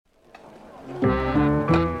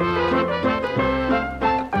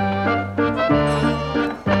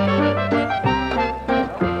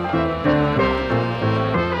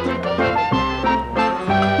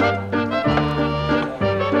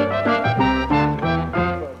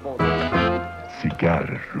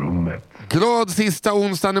Cigarrummet. Glad sista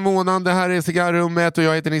onsdagen i månaden. Det här är Cigarrummet och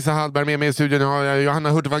jag heter Nissa Hallberg. Med mig i studion har jag Johanna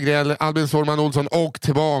Hurtig Wagrell, Albin Sårman Olsson och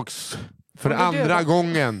tillbaks för andra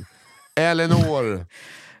gången Elinor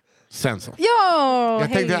Svensson. Ja,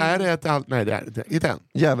 jag tänkte, är det ett allt? Nej, det är inte än.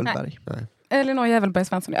 Jävelberg. Nej. Elinor Jävelberg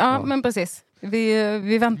Svensson. Ja, men precis.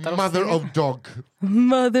 Vi väntar oss. Mother of dog.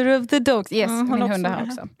 Mother of the dogs. Yes, min hund här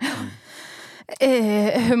också.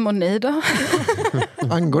 Hur mår ni då?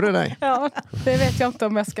 Angår det dig? Ja, det vet jag inte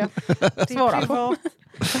om jag ska svara på.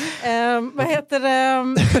 Vad heter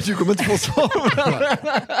det? Du kommer inte få svar.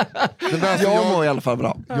 Jag mår i alla fall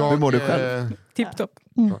bra. Hur mår du själv? Tipptopp.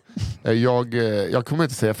 Jag kommer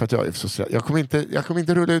inte säga för att jag är så stressad. Jag kommer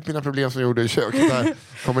inte rulla ut mina problem som jag gjorde i köket. Där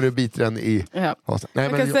kommer du bita den i hasen. Nej,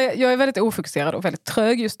 jag kan säga, jag är väldigt ofokuserad och väldigt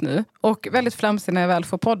trög just nu. Och väldigt flamsig när jag väl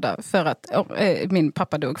får podda. För att min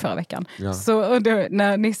pappa dog förra veckan. Ja. Så då,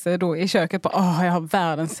 när Nisse då i köket bara, jag har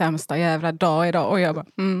världens sämsta jävla dag idag. Och jag bara,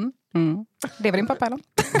 det var din pappa eller?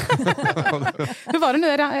 Hur var det nu?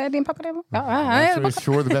 Är din pappa det? Ja,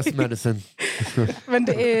 sure the best medicine. Men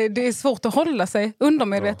det är svårt att hålla sig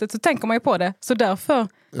undermedvetet, så tänker man ju på det. Så därför...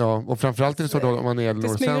 Ja, och framförallt är det så då om man är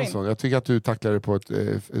Elinor Svensson. Jag tycker att du tacklar det på ett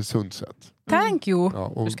sunt sätt. Thank you. Ja,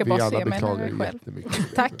 och du ska vi bara alla se mig beklagar själv.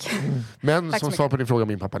 Tack. Men Tack som svar på din fråga,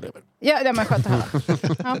 min pappa lever. Ja, det är man skönt att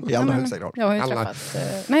höra. I allra högsta grad. Jag har ju träffat...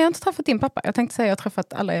 Nej, jag har inte träffat din pappa. Jag tänkte säga att jag har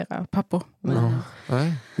träffat alla era pappor.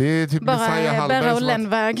 Nej, det är typ Messiah Hallberg. Bara och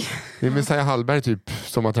Lennväg. Det är Messiah Hallberg typ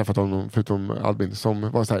som har träffat honom, förutom Albin,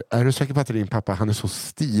 som var så här: är du säker på att det är din pappa? Han är så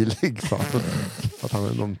stilig. Så att han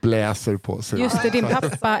har någon bläser på sig. Just det, din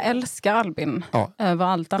pappa älskar Albin över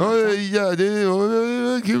allt annat. Ja, det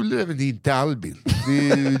var kul. Men det är inte Albin.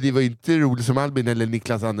 Det var inte roligt som Albin eller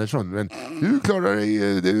Niklas Andersson. Men du klarar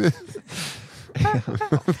dig.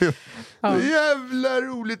 Jävla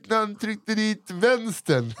roligt när han tryckte dit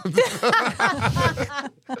vänstern.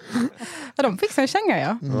 De fick sig en känga,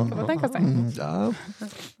 ja. Kan man tänka sig.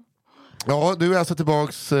 Ja, du är alltså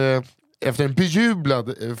tillbaks efter en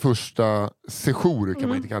bejublad första sejour, kan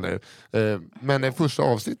man inte kalla det. Men en första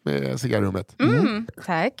avsnitt med Cigarrummet.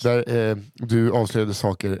 Tack. Där du avslöjade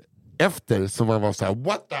saker efter som man var så här: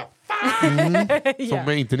 what the fuck?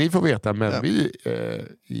 Som inte ni får veta, men vi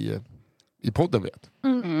i podden vet.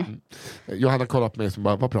 Johanna kollar på mig som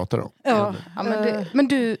bara, vad pratar du om? Ja, men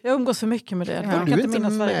du... Jag umgås så mycket med det. Du är inte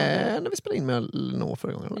med när vi spelade in med Elinor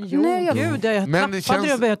förra gången? Eller? Jo, nej, gud, jag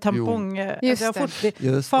tappade över tampong. Just jag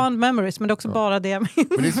har fond memories, men det är också bara det jag minns.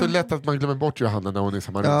 Men det är så lätt att man glömmer bort Johanna när hon är i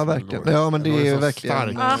samma rum. Ja, verkligen. Ja, men det är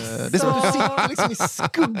verkligen... Det är som att du sitter liksom i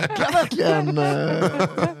skugga, verkligen.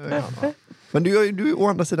 Men du å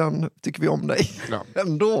andra sidan tycker vi om dig. Ja.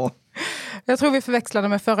 Ändå. Jag tror vi förväxlade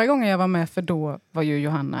med förra gången jag var med, för då var ju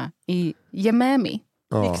Johanna i Jemami.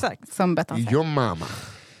 Ja. Exakt. Som Bettan säger. Jo, mamma.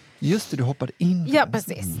 Just det, du hoppade in. Ja,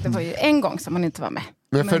 precis. Det var ju en gång som man inte var med.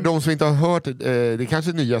 Men för de som inte har hört det, det är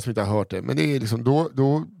kanske nya som inte har hört det, men det är liksom,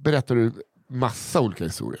 då berättar du massa olika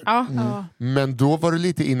historier. Ja. Men då var du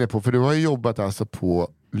lite inne på, för du har ju jobbat alltså på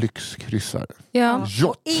lyxkryssare. Ja.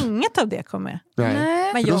 Och inget av det kom med.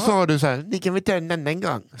 Nej. Men Då sa du så här: ni kan väl ta en annan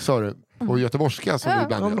gång, sa du. På göteborgska som du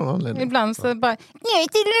ibland gör. Ibland så bara, nej,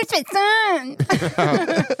 till Svensson!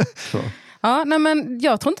 Ja, nej, men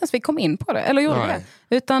jag tror inte ens vi kom in på det. Eller gjorde det.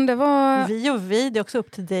 Utan det var... Vi, det är också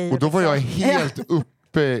upp till dig. Och då var jag helt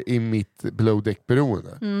uppe i mitt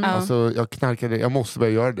blowdeck-beroende. Alltså jag knarkade, jag måste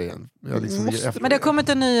börja göra det igen. Men det har kommit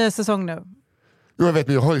en ny säsong nu. Jo, jag vet,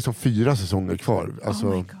 men jag har liksom 4 säsonger kvar.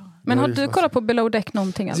 Alltså, men har du kollat på Below Deck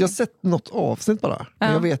någonting? Alltså, jag har sett något avsnitt bara.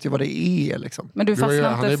 Men jag vet ju vad det är liksom. Men du fastnar inte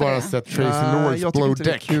han har ju bara sett Tracy Lords Below Deck.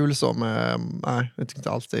 Det är kul som... nej, jag tycker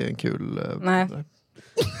inte alls det är en kul... nej.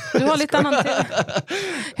 Du har lite annan till.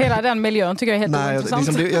 Hela den miljön tycker jag är helt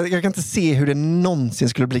ointressant. Liksom, jag kan inte se hur det någonsin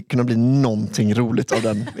skulle kunna bli någonting roligt av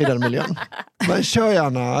i den miljön. Men kör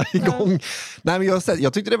gärna igång. Nej, men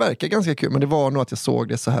jag tyckte det verkar ganska kul, men det var nog att jag såg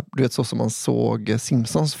det så här, du vet, så som man såg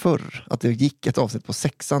Simpsons förr. Att det gick ett avsnitt på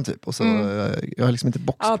 6:an typ. Och så jag har liksom inte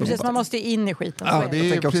boxprovat. Ja, precis. Man måste in i skiten. Ja,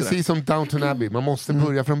 det är precis som Downton Abbey. Man måste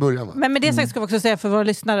börja från början. Va? Men med det sagt ska vi också säga för våra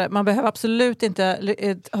lyssnare, man behöver absolut inte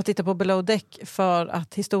ha tittat på Below Deck för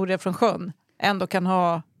att historier från sjön ändå kan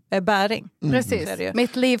ha bäring. Precis,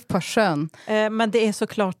 mitt liv på sjön. Men det är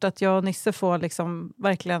såklart att jag och Nisse får liksom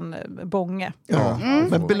verkligen bånge. Ja.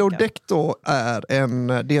 Men Below Deck då är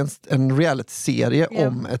en reality-serie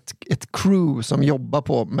om ett crew som jobbar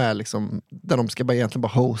på med liksom, där de ska egentligen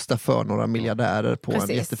bara hosta för några miljardärer på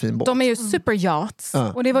en jättefin båt. De är ju superyachts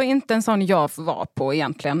och det var inte en sån jag var på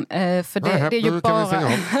egentligen. För det är ju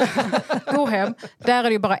bara gå hem. Där är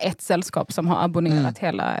det ju bara ett sällskap som har abonnerat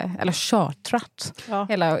hela, eller chartrat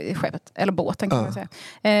hela i skeppet. Eller båten kan man säga.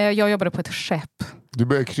 Jag jobbade på ett skepp. Du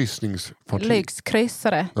började kryssningsfartyg.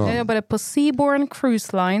 Lyxkryssare. Ja. Jag jobbade på Seabourn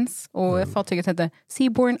Cruise Lines och fartyget hette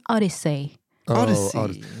Seabourn Odyssey.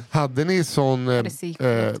 Odyssey. Hade ni sån...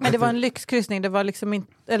 Men det var en lyxkryssning, det var liksom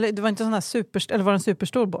inte, eller det var inte sån här eller var det en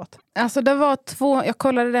superstor båt? Alltså det var jag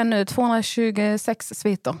kollade den nu, 226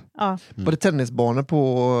 sviter. Ja. Var det tennisbanor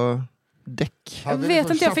på däck? Jag vet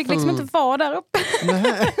inte, jag fick liksom inte vara där uppe.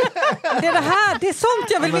 Det är sånt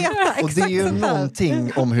jag vill veta. Och det är ju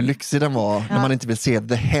någonting om hur lyxig den var när man inte vill se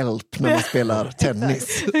The Help när man spelar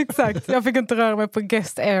tennis. Exakt, jag fick inte röra mig på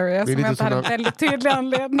guest area som jag inte hade en väldigt tydlig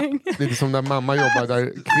anledning. Lite som när mamma jobbar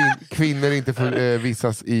där kvinnor inte får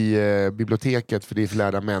visas i biblioteket för det är för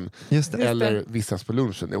lärda män. Just det. Eller visas på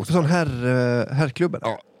lunchen. Det är också Sån herrklubben.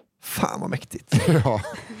 Ja. Fan vad mäktigt. ja.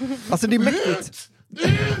 Alltså det är mäktigt.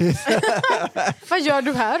 Vad gör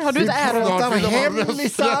du här? Har du inte pratar ärat?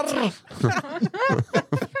 Hemlisar!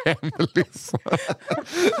 Hemlisar.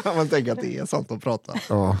 Man tänker att det är sånt att prata.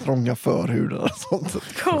 Ja. Trånga förhudar och sånt.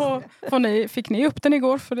 Fick ni upp den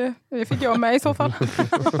igår? För det fick jag med i så fall.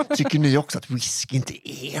 Tycker ni också att whisky inte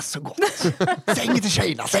är så gott? Säg inte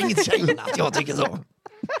tjejerna att jag tycker så.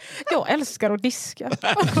 Jag älskar att diska.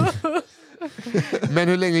 Men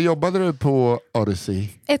hur länge jobbade du på Odyssey?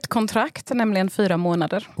 Ett kontrakt, nämligen 4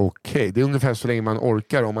 månader. Okej, det är ungefär så länge man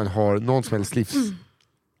orkar om man har någon som helst livsglädje.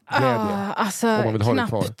 Alltså Om man vill ha det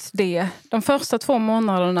kvar. knappt det. De första 2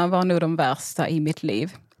 månaderna var nog de värsta i mitt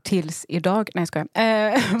liv. Tills idag. Nej, jag skojar.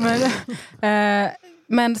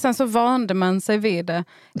 Men sen så vande man sig vid det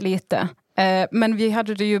lite. Men vi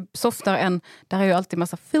hade det ju softare än... Där är ju alltid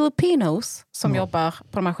massa Filipinos som jobbar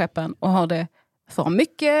på de här skeppen och har det för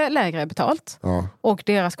mycket lägre betalt. Ja. Och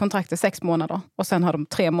deras kontrakt är 6 månader. Och sen har de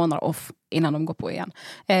 3 månader off innan de går på igen.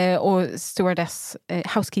 Och stewardess,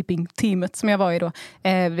 housekeeping-teamet som jag var i då.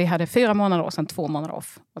 Vi hade 4 månader och sen 2 månader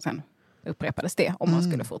off. Och sen upprepades det om man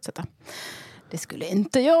skulle fortsätta. Det skulle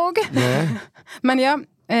inte jag. Nej. Men ja,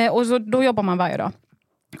 och så, då jobbar man varje dag.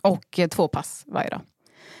 Och 2 pass varje dag.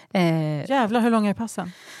 Jävlar, hur långa är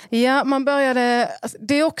passen? Ja, man började... Alltså,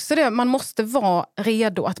 det är också det, man måste vara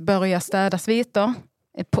redo att börja städa sviter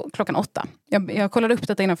klockan 8. Jag kollade upp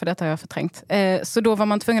detta innan för detta har jag förträngt. Så då var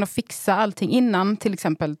man tvungen att fixa allting innan. Till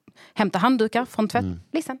exempel hämta handdukar från tvätt.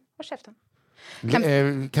 Listen, håll käften.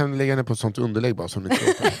 Kan lägga ner på ett sånt underlägg bara som ni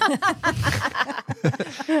tror.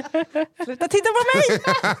 Sluta titta på mig!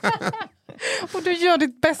 Och du gör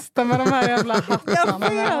ditt bästa med de här jävla hattarna. Jag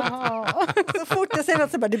vet. Så fort jag säger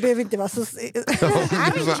något så bara, det behöver inte vara så... så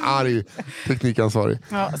arg teknikansvarig.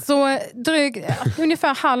 Ja, så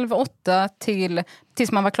ungefär 7:30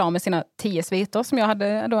 tills man var klar med sina 10 sviter som jag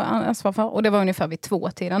hade då ansvar för. Och det var ungefär vid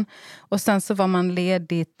 2-tiden. Och sen så var man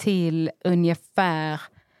ledig till ungefär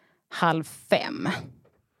 4:30.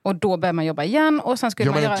 Och då börjar man jobba igen och sen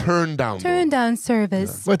skulle man göra turn down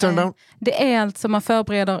service. Vad är turn down? Det är alltså man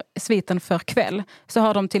förbereder sviten för kväll. Så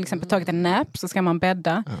har de till exempel tagit en nap så ska man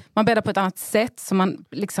bädda. Man bäddar på ett annat sätt så man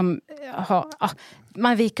liksom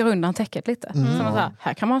man viker undan täcket lite. Så man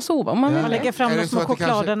här kan man sova om man vill. Man lägger fram de små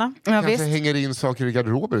chokladerna. Kanske hänger in saker i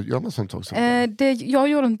garderober. Gör man sånt också? Jag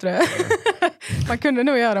gjorde inte det. Man kunde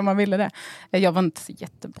nog göra det om man ville det. Jag var inte så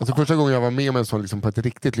jättebra. Alltså första gången jag var med om en sån liksom, på ett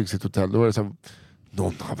riktigt lyxigt hotell, då var det så här,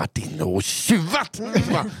 någon har varit inne och tjuvat!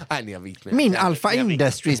 Min Alpha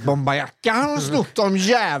Industries bombarjacka har snott de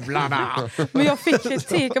jävlarna! Men jag fick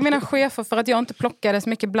kritik av mina chefer för att jag inte plockade så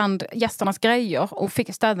mycket bland gästernas grejer och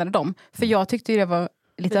fick städade dem. För jag tyckte ju det var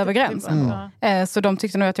lite över gränsen. Så de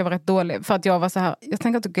tyckte nog att jag var rätt dålig. För att jag var så här, jag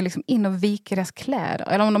tänker att du går liksom in och viker deras kläder.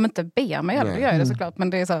 Eller om de inte ber mig, då gör jag det såklart. Men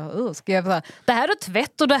det är så här, ska jag så här, det här är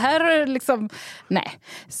tvätt och det här är liksom... Nej,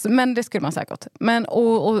 men det skulle man säkert. Men,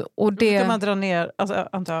 och det... Ska man dra ner, alltså,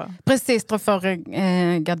 antar jag. Precis, dra för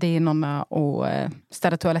gardinerna och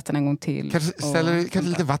städa toaletten en gång till. Kanske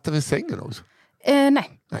lite vatten vid sängen också? Nej.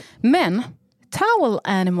 Men, towel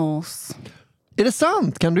animals... Är det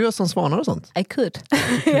sant? Kan du göra som svanar och sånt? I could.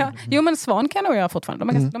 Ja. Jo, men svan kan jag nog göra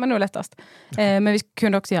fortfarande. De är nog lättast. Men vi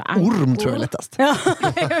kunde också göra ankor. Orm tror jag är lättast. Ja.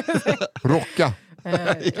 Rocka.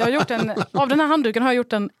 Jag har gjort av den här handduken har jag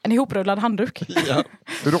gjort en ihoprullad handduk. Ja.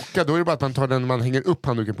 Rocka, då är det bara att man tar den man hänger upp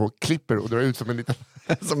handduken på, klipper och drar ut som en liten...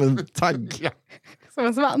 som en tagg. Ja. Som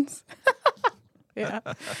en svans. Ja.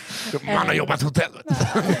 Man har jobbat hotellet.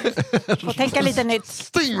 Och tänka lite nytt.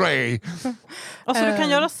 Stingray! Alltså du kan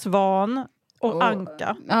göra svan och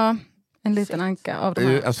anka. Ja, en liten anka av de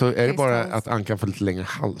här. Alltså, är det bara att ankan får lite längre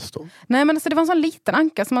hals då? Nej, men alltså, det var en sån liten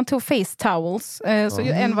anka som man tog face towels. Så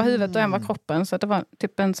en var huvudet och en var kroppen. Så det var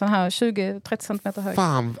typ en sån här 20-30 centimeter hög.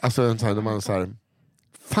 Fan, alltså när man så här,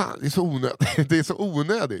 fan, det är så onödigt. Det är så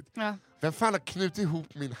onödigt. Ja. Vem fan har knutit ihop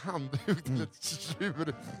min handduk till ett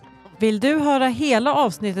tjur? Vill du höra hela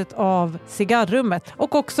avsnittet av Cigarrummet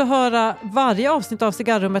och också höra varje avsnitt av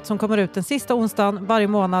Cigarrummet som kommer ut den sista onsdagen varje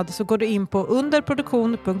månad, så går du in på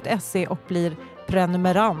underproduktion.se och blir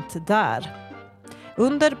prenumerant där.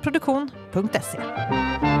 Underproduktion.se